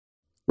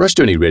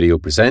Rushdoony Radio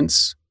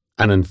presents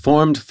An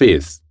Informed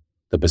Faith,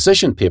 the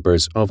Position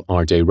Papers of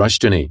R.J.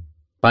 Rushdoony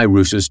by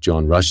Rousas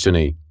John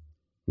Rushdoony,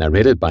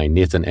 narrated by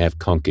Nathan F.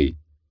 Conkey,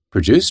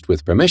 produced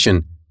with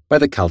permission by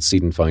the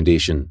Chalcedon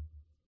Foundation.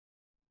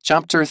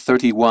 Chapter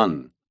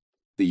 31,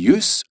 The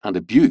Use and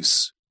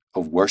Abuse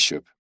of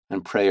Worship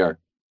and Prayer,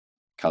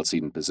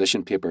 Chalcedon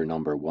Position Paper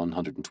number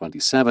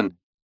 127,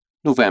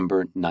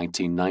 November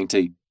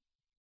 1990.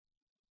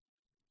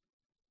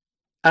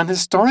 An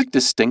historic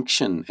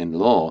distinction in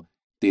law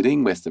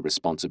dealing with the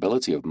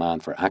responsibility of man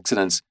for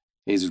accidents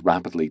is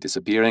rapidly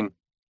disappearing.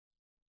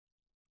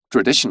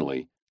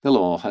 Traditionally, the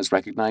law has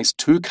recognized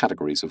two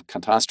categories of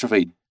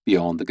catastrophe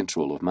beyond the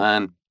control of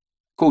man.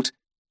 Quote,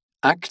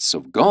 acts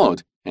of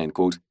God, end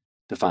quote,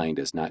 defined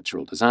as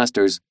natural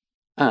disasters,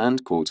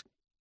 and, quote,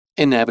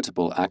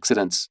 inevitable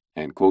accidents,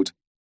 end quote,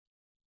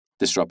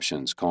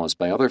 disruptions caused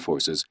by other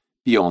forces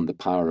beyond the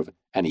power of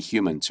any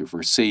human to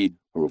foresee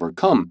or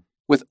overcome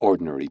with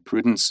ordinary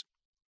prudence.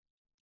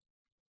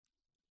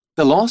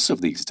 The loss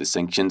of these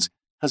distinctions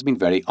has been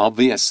very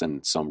obvious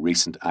in some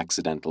recent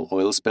accidental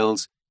oil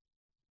spills.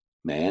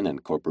 Men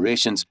and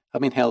corporations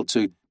have been held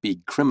to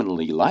be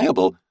criminally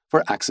liable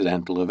for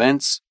accidental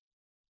events.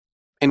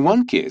 In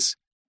one case,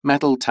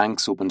 metal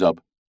tanks opened up.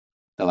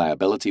 The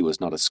liability was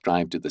not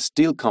ascribed to the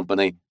steel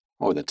company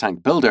or the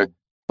tank builder,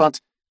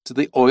 but to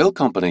the oil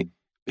company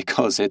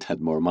because it had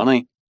more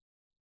money.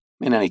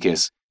 In any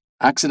case,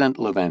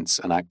 accidental events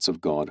and acts of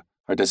God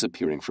are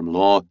disappearing from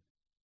law,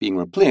 being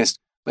replaced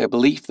by a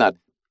belief that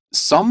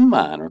some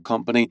man or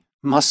company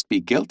must be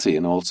guilty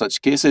in all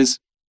such cases.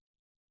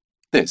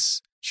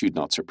 This should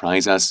not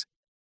surprise us.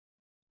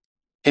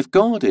 If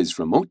God is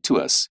remote to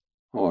us,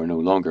 or no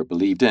longer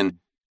believed in,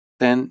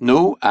 then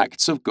no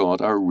acts of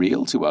God are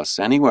real to us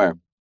anywhere.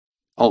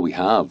 All we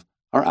have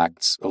are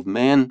acts of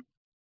men.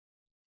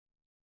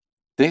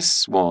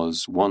 This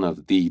was one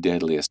of the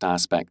deadliest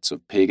aspects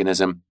of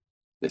paganism,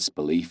 this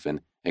belief in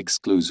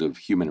exclusive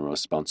human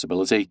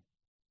responsibility.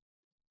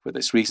 For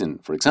this reason,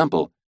 for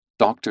example,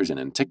 doctors in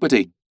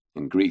antiquity,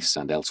 in Greece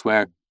and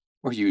elsewhere,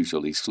 were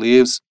usually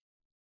slaves.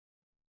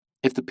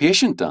 If the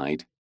patient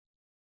died,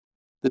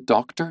 the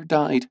doctor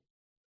died.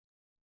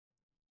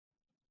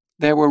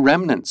 There were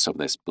remnants of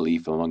this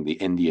belief among the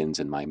Indians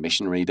in my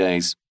missionary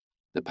days.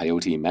 The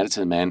peyote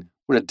medicine men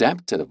were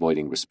adept at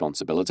avoiding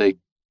responsibility.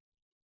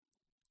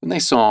 When they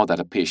saw that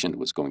a patient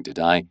was going to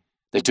die,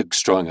 they took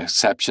strong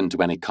exception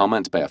to any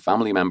comment by a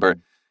family member,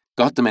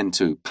 got them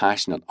into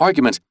passionate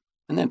argument,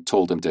 and then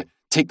told them to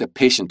take the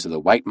patient to the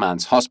white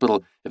man's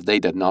hospital if they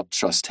did not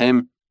trust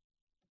him.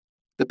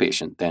 The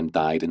patient then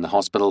died in the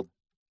hospital,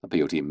 the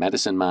peyote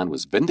medicine man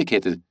was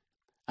vindicated,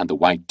 and the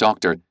white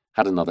doctor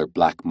had another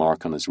black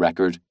mark on his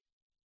record.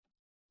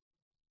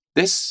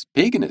 This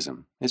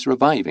paganism is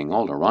reviving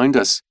all around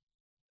us.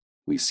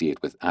 We see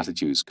it with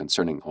attitudes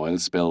concerning oil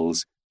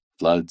spills,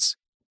 floods,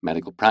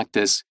 medical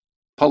practice,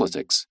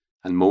 politics,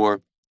 and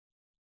more.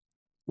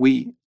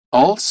 We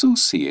also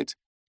see it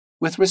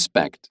with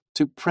respect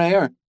to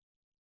prayer.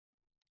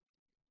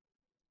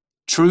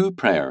 True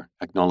prayer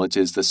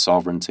acknowledges the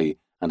sovereignty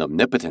and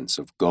omnipotence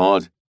of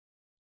God.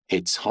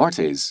 Its heart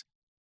is,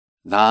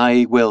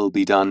 Thy will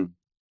be done,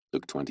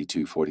 Luke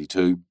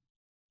 22:42.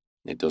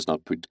 It does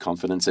not put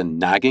confidence in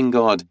nagging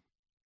God,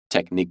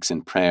 techniques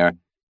in prayer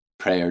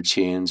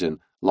change in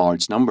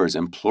large numbers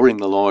imploring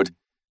the Lord,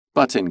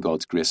 but in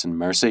God's grace and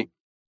mercy.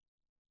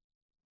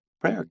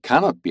 Prayer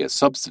cannot be a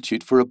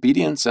substitute for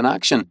obedience and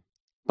action,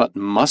 but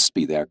must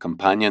be their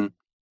companion.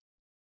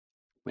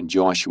 When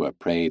Joshua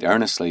prayed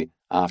earnestly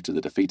after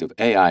the defeat of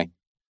Ai,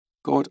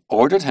 God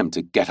ordered him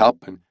to get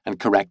up and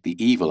correct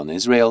the evil in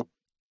Israel.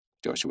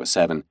 Joshua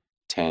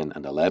 7:10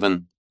 and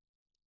 11.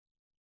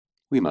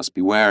 We must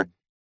beware,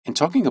 in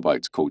talking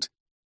about, quote,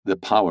 the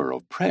power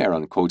of prayer,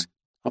 unquote,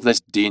 of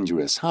this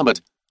dangerous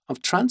habit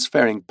of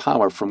transferring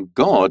power from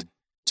God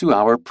to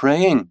our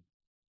praying.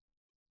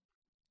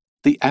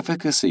 The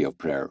efficacy of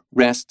prayer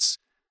rests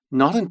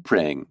not in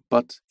praying,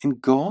 but in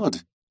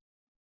God.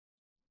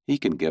 He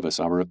can give us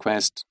our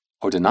request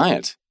or deny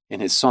it in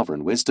His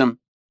sovereign wisdom.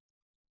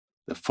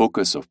 The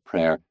focus of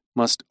prayer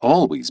must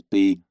always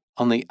be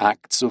on the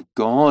acts of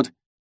God,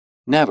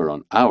 never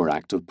on our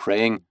act of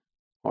praying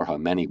or how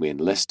many we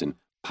enlist in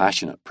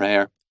passionate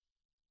prayer.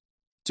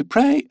 To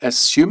pray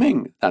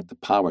assuming that the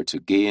power to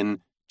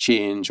gain,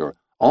 change, or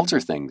alter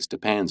things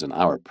depends on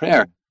our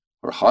prayer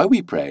or how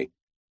we pray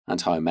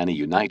and how many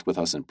unite with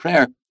us in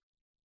prayer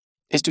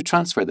is to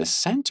transfer the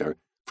centre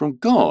from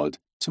God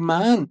to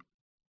man.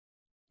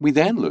 We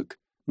then look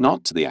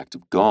not to the act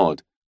of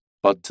God,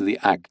 but to the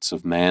acts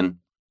of men.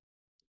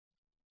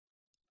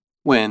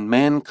 When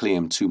men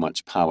claim too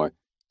much power,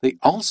 they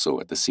also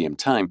at the same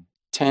time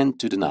tend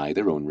to deny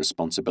their own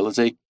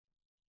responsibility.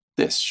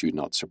 This should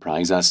not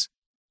surprise us.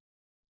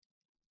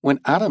 When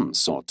Adam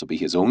sought to be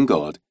his own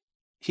God,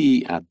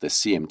 he at the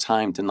same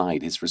time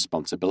denied his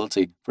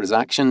responsibility for his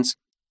actions.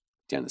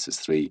 Genesis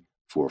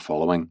 3:4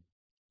 following.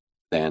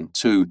 Then,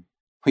 too,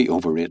 we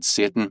overrate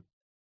Satan.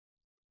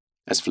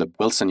 As Flip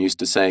Wilson used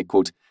to say,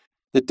 quote,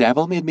 the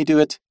devil made me do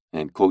it,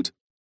 end quote.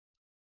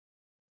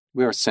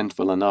 We are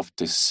sinful enough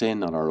to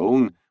sin on our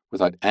own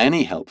without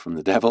any help from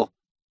the devil.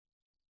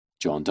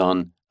 John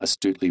Donne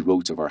astutely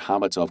wrote of our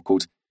habits of,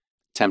 quote,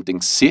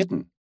 tempting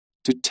Satan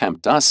to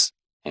tempt us,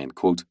 end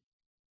quote.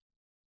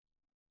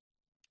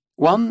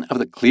 One of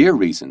the clear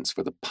reasons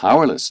for the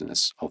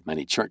powerlessness of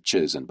many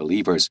churches and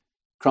believers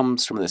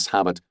comes from this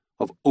habit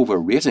of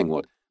overrating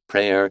what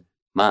prayer,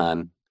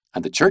 man,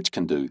 and the church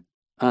can do,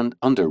 and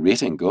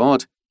underrating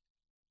God.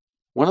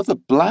 One of the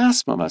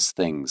blasphemous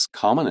things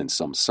common in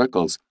some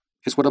circles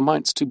is what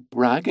amounts to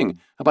bragging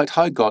about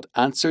how God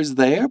answers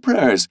their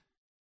prayers,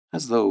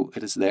 as though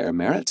it is their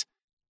merit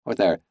or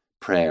their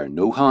prayer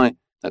know-how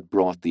that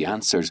brought the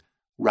answers,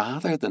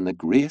 rather than the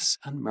grace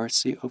and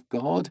mercy of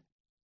God.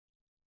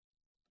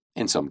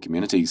 In some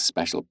communities,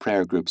 special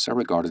prayer groups are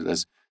regarded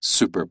as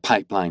super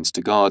pipelines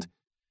to God.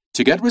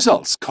 To get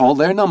results, call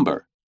their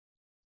number.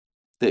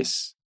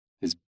 This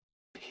is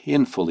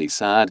painfully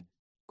sad.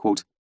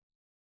 Quote,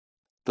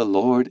 the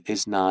Lord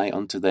is nigh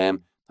unto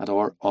them that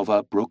are of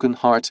a broken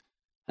heart,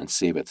 and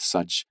saveth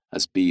such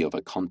as be of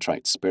a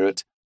contrite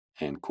spirit.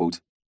 End quote.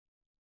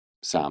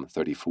 Psalm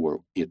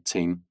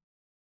 34:18.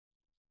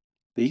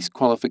 These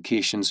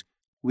qualifications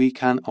we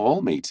can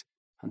all meet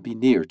and be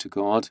near to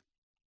God.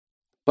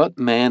 But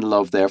men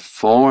love their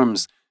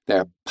forms,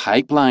 their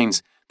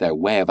pipelines, their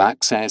way of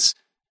access.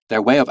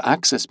 Their way of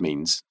access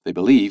means, they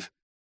believe,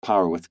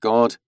 power with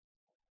God.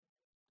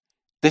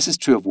 This is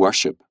true of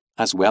worship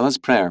as well as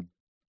prayer.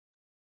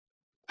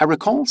 I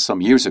recall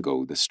some years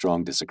ago the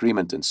strong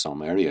disagreement in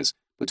some areas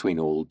between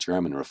old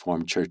German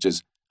Reformed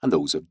churches and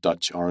those of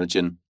Dutch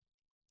origin.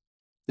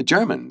 The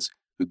Germans,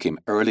 who came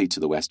early to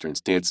the Western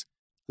States,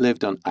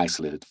 lived on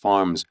isolated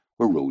farms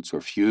where roads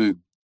were few.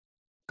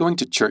 Going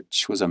to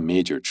church was a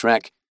major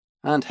trek,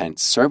 and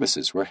hence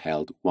services were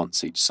held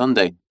once each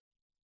Sunday.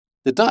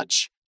 The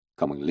Dutch,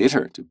 coming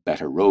later to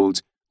better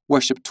roads,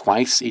 worshipped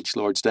twice each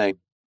Lord's Day,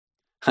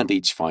 and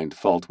each found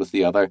fault with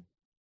the other.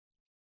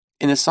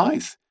 In the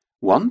South,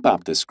 one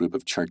Baptist group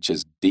of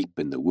churches deep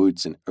in the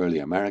woods in early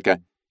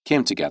America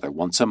came together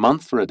once a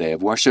month for a day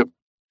of worship,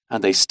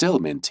 and they still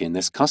maintain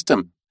this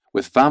custom,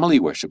 with family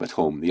worship at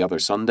home the other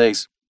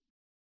Sundays.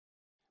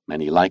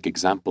 Many like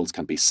examples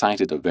can be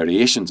cited of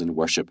variations in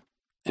worship,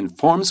 in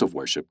forms of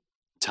worship,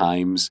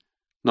 times,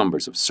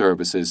 numbers of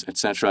services,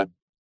 etc.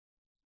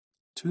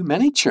 Too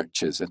many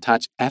churches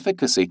attach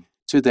efficacy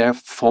to their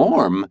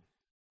form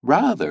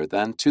rather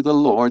than to the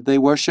Lord they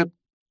worship.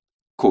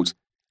 Quote,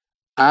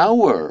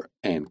 our,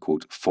 end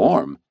quote,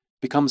 form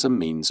becomes a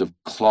means of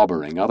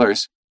clobbering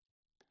others,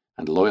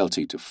 and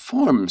loyalty to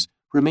forms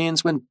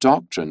remains when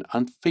doctrine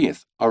and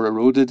faith are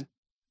eroded.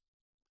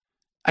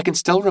 I can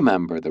still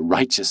remember the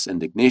righteous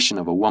indignation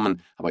of a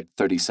woman about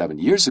 37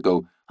 years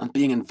ago on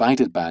being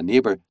invited by a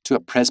neighbour to a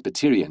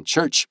Presbyterian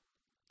church.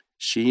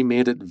 She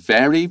made it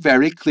very,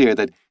 very clear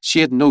that she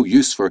had no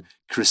use for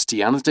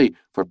Christianity,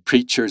 for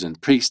preachers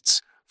and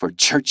priests, for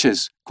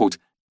churches, quote,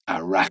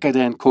 a racket,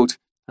 end quote,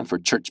 and for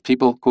church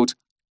people, quote,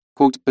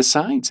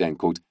 besides, end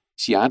quote,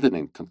 she added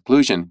in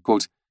conclusion,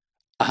 quote,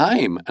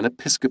 I'm an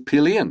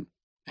Episcopalian,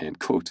 end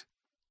quote.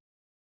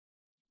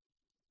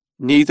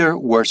 Neither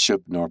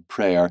worship nor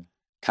prayer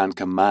can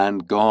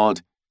command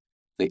God.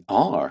 They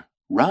are,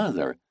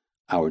 rather,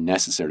 our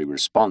necessary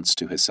response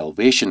to his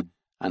salvation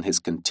and his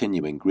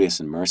continuing grace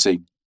and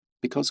mercy,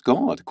 because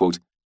God, quote,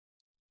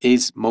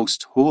 is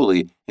most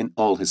holy in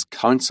all his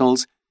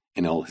counsels,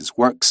 in all his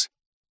works,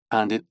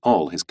 and in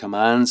all his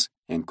commands,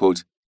 end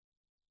quote.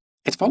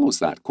 It follows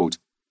that, quote,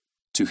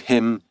 to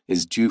him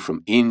is due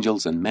from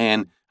angels and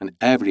men and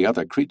every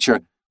other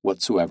creature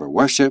whatsoever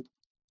worship,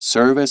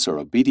 service, or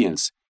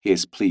obedience he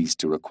is pleased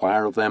to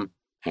require of them,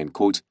 end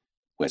quote.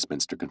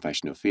 Westminster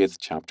Confession of Faith,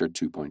 chapter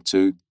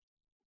 2.2.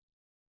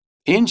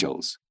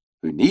 Angels,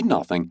 who need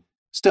nothing,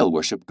 still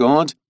worship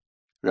God.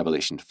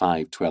 Revelation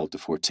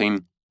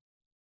 5:12-14.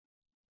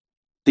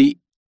 The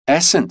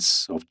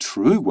essence of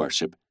true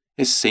worship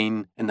is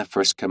seen in the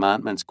first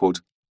commandment,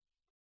 quote,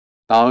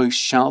 thou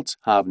shalt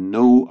have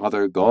no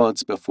other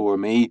gods before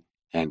me,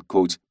 end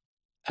quote.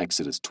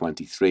 Exodus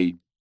 23.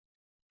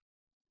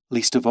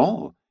 Least of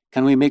all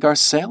can we make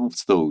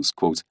ourselves those,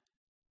 quote,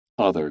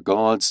 other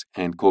gods,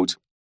 end quote.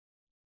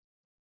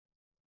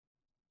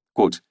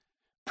 Quote,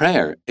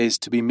 prayer is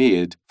to be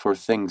made for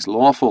things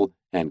lawful,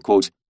 end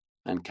quote,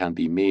 and can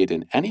be made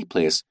in any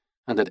place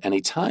and at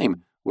any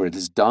time where it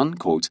is done,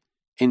 quote,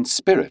 in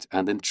spirit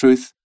and in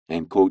truth,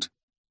 end quote.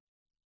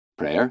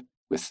 Prayer,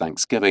 with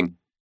thanksgiving,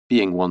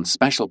 being one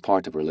special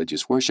part of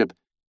religious worship,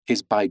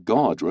 is by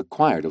God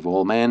required of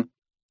all men.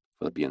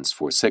 Philippians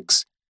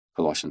 4:6,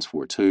 Colossians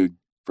 4:2,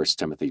 1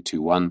 Timothy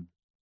 2:1.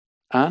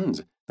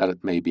 And that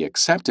it may be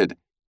accepted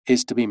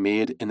is to be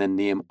made in the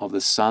name of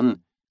the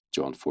Son,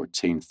 John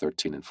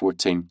 14:13 and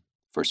 14,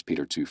 1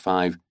 Peter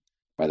 2:5,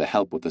 by the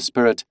help of the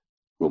Spirit,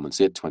 Romans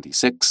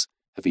 8:26,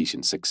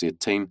 Ephesians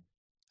 6:18,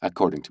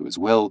 according to his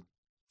will,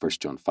 1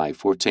 John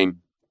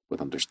 5:14,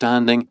 with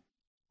understanding,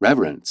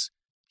 reverence,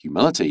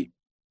 humility,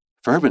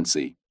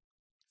 fervency,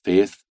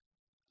 faith,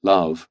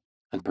 love,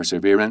 and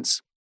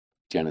perseverance,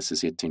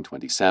 Genesis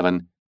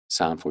 18:27,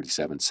 Psalm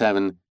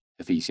 47:7,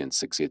 Ephesians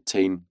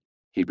 6:18,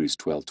 Hebrews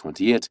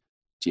 12:28,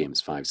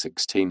 James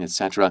 5:16,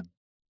 etc.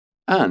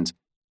 And,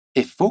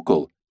 if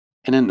vocal,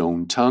 in a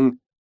known tongue,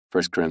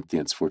 1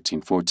 Corinthians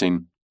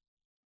 14:14.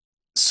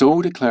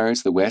 So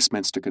declares the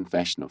Westminster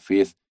Confession of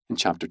Faith in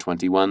chapter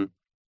 21.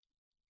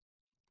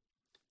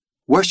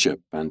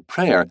 Worship and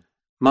prayer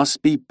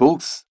must be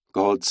both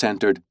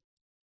God-centred.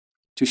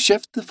 To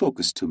shift the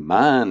focus to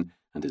man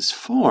and his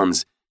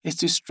forms is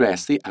to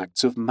stress the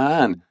acts of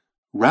man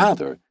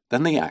rather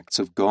than the acts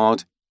of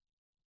God.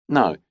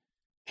 Now,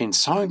 in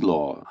sound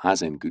law,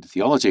 as in good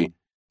theology,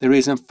 there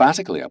is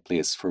emphatically a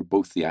place for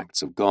both the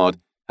acts of God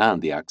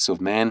and the acts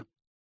of men.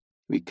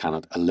 We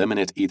cannot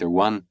eliminate either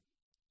one.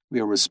 We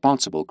are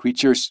responsible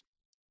creatures.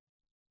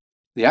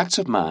 The acts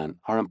of man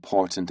are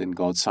important in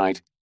God's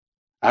sight.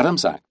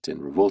 Adam's act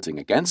in revolting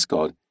against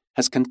God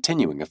has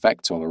continuing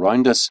effects all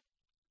around us.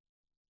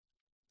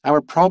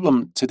 Our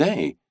problem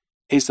today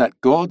is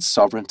that God's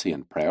sovereignty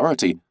and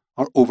priority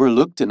are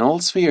overlooked in all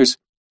spheres,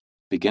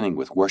 beginning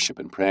with worship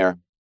and prayer.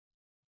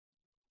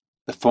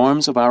 The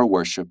forms of our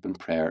worship and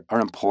prayer are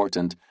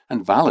important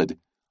and valid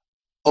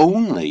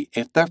only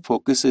if their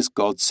focus is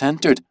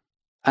God-centred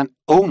and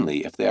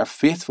only if they are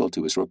faithful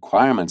to His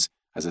requirements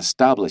as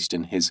established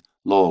in His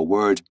law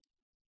word.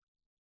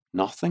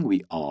 Nothing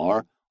we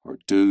are or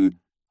do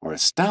or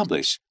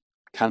establish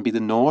can be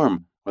the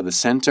norm or the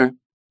centre.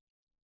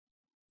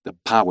 The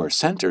power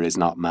centre is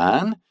not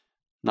man,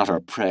 not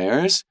our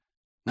prayers,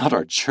 not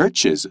our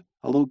churches,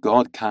 although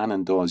God can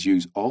and does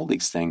use all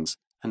these things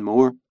and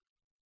more.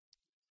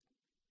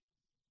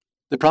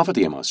 The prophet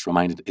Amos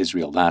reminded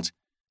Israel that,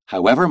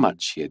 however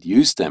much he had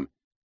used them,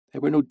 they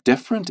were no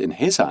different in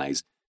his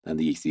eyes than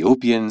the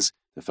Ethiopians,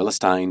 the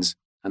Philistines,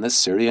 and the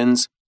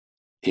Syrians.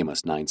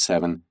 Amos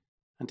 9:7,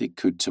 and he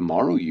could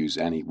tomorrow use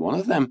any one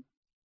of them.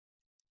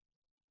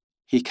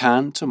 He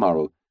can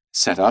tomorrow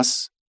set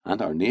us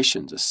and our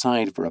nations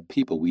aside for a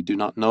people we do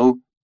not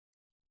know.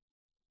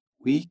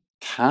 We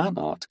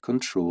cannot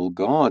control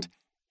God.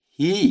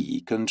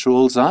 He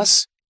controls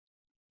us.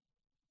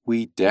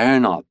 We dare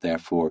not,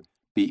 therefore,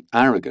 be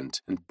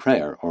arrogant in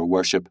prayer or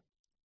worship.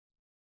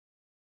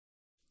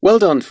 Well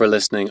done for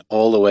listening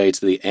all the way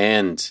to the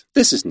end.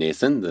 This is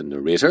Nathan, the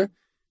narrator,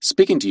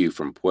 speaking to you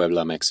from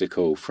Puebla,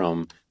 Mexico,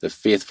 from the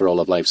Faith for All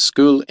of Life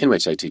school in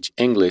which I teach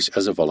English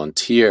as a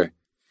volunteer.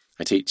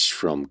 I teach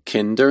from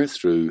kinder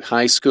through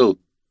high school.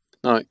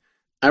 Now,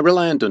 I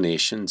rely on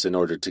donations in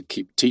order to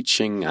keep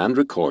teaching and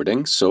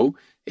recording, so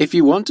if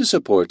you want to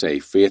support a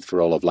Faith for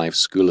All of Life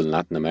school in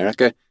Latin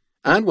America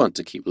and want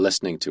to keep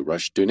listening to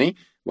Rushdoony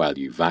while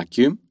you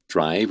vacuum,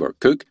 drive or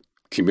cook,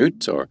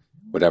 commute or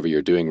whatever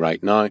you're doing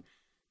right now,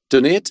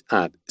 donate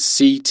at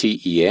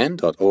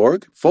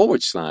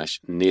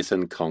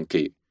cten.org/Nathan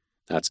Conkey.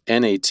 That's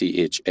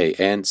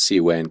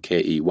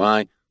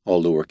NATHANCONKEY,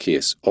 all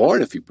lowercase. Or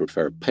if you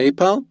prefer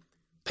PayPal,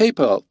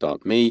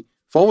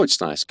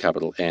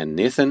 paypal.me/N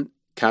Nathan,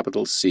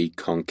 capital C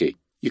Conkey.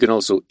 You can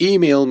also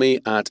email me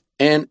at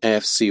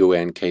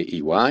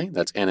nfconkey,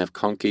 that's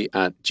nfconkey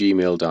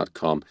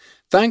 @gmail.com.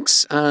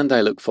 Thanks, and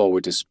I look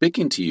forward to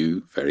speaking to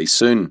you very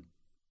soon.